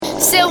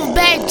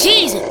Silverback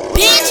Jesus,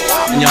 bitch.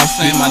 And y'all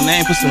saying my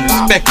name, put some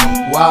respect on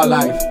it.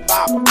 Wildlife.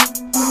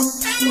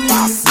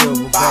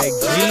 Silverback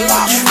G,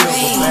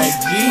 Silverback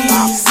G,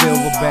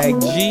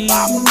 Silverback G.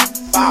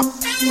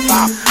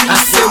 I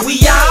said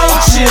we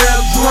out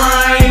here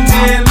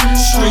grinding.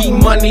 Street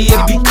money,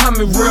 it be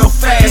coming real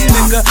fast,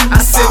 nigga. I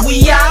said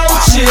we out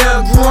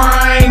here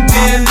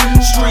grinding.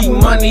 Street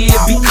money, it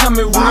be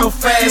coming real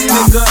fast,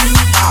 nigga.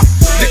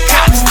 The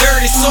cops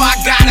dirty, so I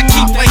gotta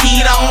keep a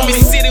heater on me.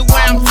 City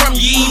where I'm from,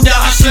 you either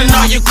hustling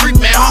or you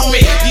creepin',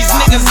 homie. These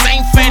niggas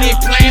ain't fair, they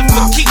playin'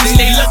 for keeps.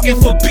 They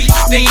looking for beef,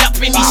 they up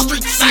in these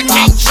streets, I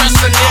can't trust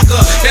a nigga.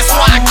 That's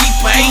why I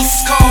keep a ace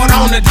card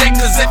on the deck,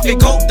 cause if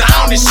it go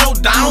down, it's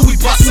showdown, we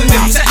bustin'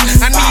 them tech.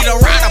 I need a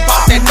ride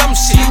about that dumb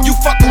shit, you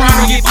fuck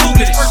around and get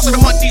booted. First of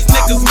the month, these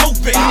niggas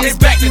moving, it's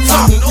back to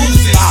totin'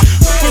 oozes.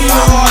 From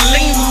New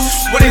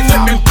Orleans, where they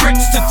flippin'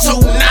 bricks to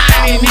tote 9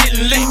 and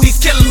hitting lick.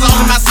 These killers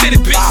all in my city,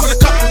 bitch, put a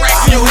couple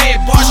racks in your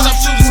head, boy. Stop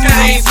shooting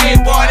sky's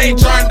head, boy, they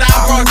drawing down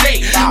broad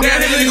day. Now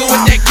they nigga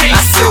with that case.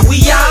 I said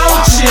we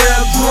out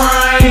here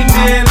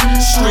grinding.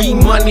 Street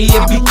money,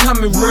 it be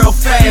coming real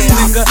fast,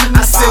 nigga.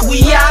 I said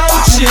we out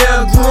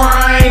here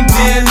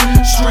grinding.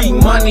 Street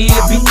money,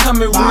 it be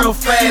coming real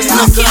fast,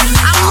 nigga.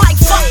 I'm like,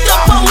 fuck the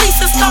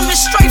police, it's coming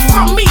straight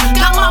from me.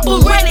 Got my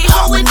Beretta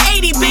holding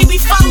 80, baby,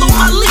 follow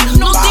my lead.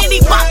 No Diddy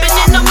bopping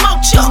in the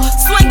Outchea,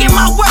 slinging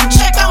my work.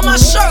 Check out my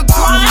shirt,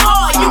 grind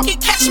hard, you can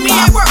catch me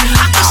at work.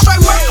 I can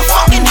straight work a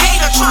fucking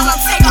hater, tryna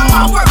take out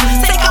my work,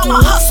 take out my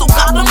hustle.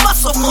 Got a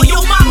muscle for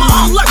your mama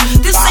on lurk.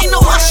 This ain't no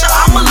Usher,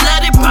 I'ma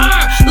let it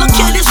burn. Look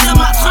here, this is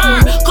my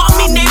turn. Call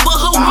me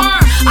neighborhood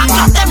worm. I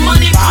got that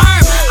money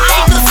perm. I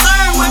ain't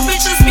concerned when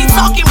bitches be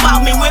talking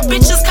about me, when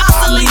bitches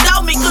constantly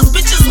doubt me, cause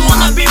bitches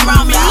wanna be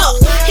around me.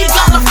 Look, he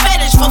got a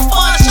fetish for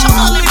fudge,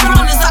 chocolate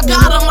brownies. I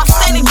got him, I'm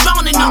steady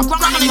drowning, I'm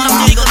grinding, I'm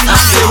niggas. I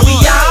said we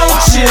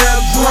out here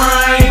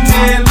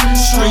grinding.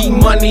 Street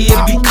money,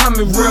 it be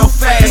coming real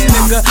fast,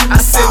 nigga. I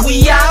said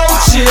we out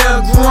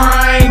here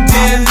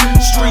grinding.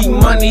 Street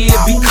money,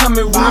 it be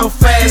coming real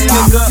fast,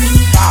 nigga.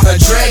 A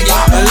dragon,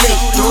 a lick,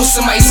 throw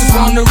some ice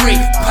on the rig.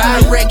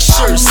 Pyrex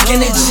shirt,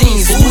 skinny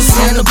jeans, who's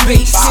in the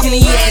bait?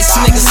 Skinny ass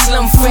nigga,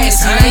 slim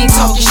fast, I ain't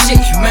talking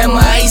shit. Man,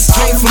 my ice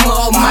came from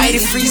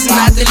almighty, freezing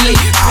out the lake.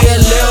 Pay a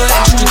little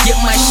extra, get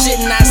my shit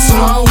not so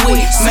on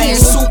way. Man,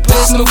 super,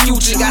 there's no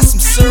future, got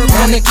some syrup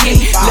on the cake.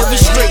 Living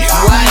straight,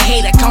 why I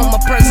hate, I count my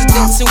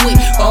presidents and wait.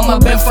 All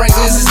my Ben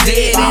Franklins is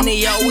dead and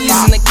they always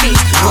in the case.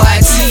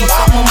 YT,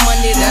 all my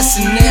money, that's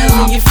a nail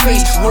in your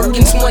face.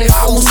 Working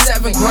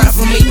 24/7, grind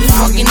from 8 to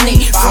fucking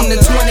 8. From the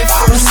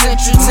 21st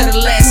century to the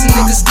last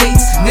niggas'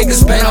 dates.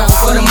 Niggas been off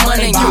for the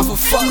money and give a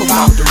fuck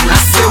about the rest. I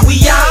said we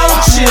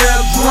out here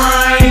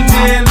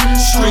grinding.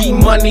 Street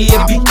money,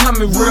 it be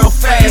coming real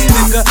fast,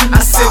 nigga.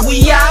 I said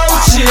we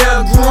out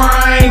here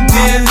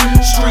grinding.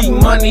 Street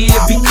money,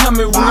 it be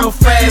coming real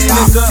fast,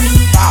 nigga.